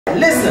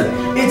Listen,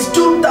 it's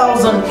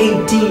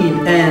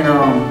 2018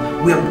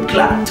 and we're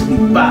glad to be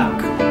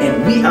back.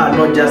 And we are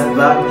not just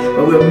back,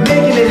 but we're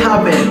making it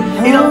happen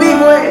in a big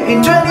way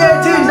in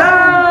 2018.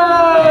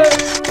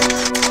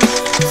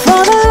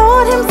 For the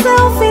Lord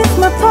himself is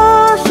my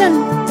portion.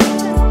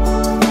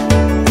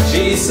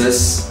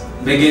 Jesus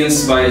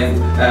begins by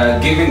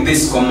giving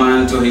this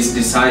command to his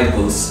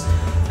disciples.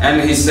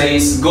 And he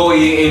says, "Go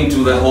ye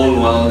into the whole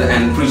world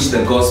and preach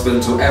the gospel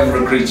to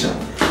every creature.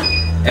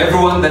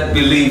 Everyone that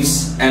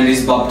believes and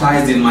is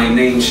baptized in my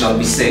name shall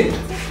be saved."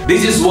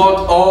 This is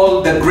what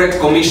all the Great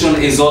Commission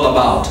is all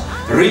about.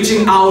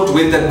 Reaching out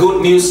with the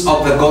good news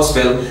of the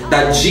gospel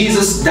that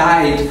Jesus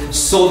died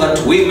so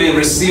that we may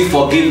receive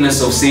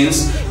forgiveness of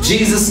sins.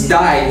 Jesus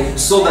died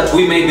so that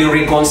we may be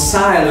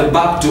reconciled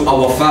back to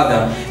our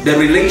Father. The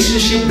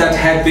relationship that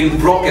had been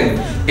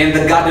broken in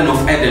the Garden of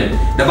Eden.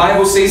 The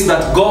Bible says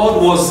that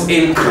God was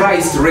in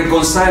Christ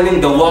reconciling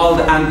the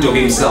world unto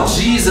himself.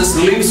 Jesus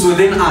lives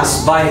within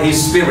us by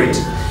his Spirit.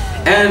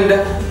 And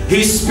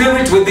his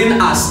Spirit within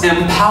us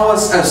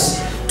empowers us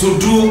to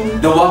do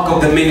the work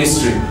of the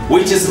ministry,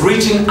 which is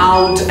reaching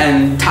out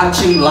and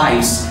touching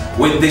lives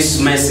with this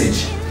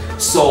message.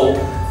 So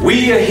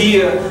we are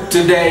here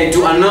today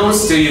to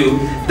announce to you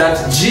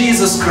that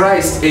Jesus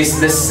Christ is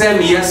the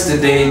same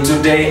yesterday,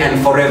 today,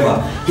 and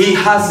forever. He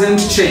hasn't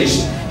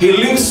changed. He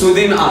lives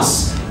within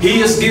us.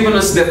 He has given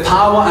us the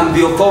power and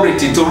the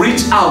authority to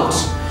reach out,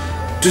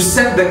 to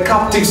set the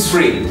captives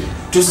free,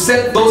 to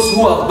set those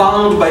who are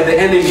bound by the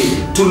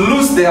enemy, to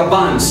loose their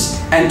bands,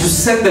 and to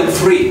set them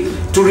free,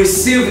 to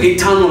receive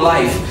eternal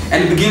life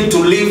and begin to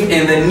live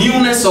in the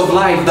newness of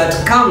life that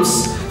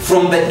comes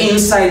from the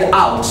inside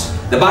out.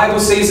 The Bible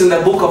says in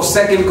the book of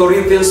 2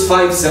 Corinthians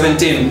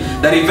 5:17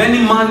 that if any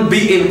man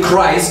be in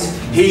Christ,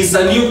 he is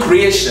a new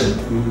creation.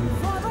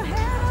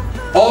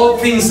 All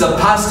things are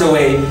passed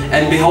away,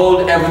 and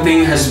behold,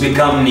 everything has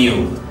become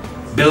new.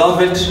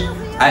 Beloved,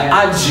 I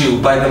urge you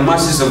by the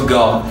mercies of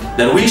God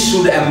that we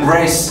should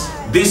embrace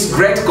this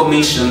great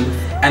commission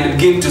and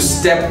begin to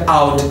step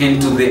out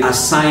into the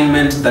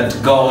assignment that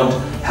God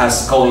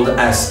has called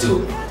us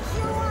to.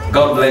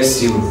 God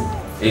bless you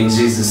in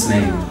Jesus'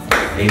 name.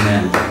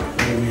 Amen.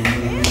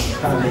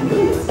 Hallelujah.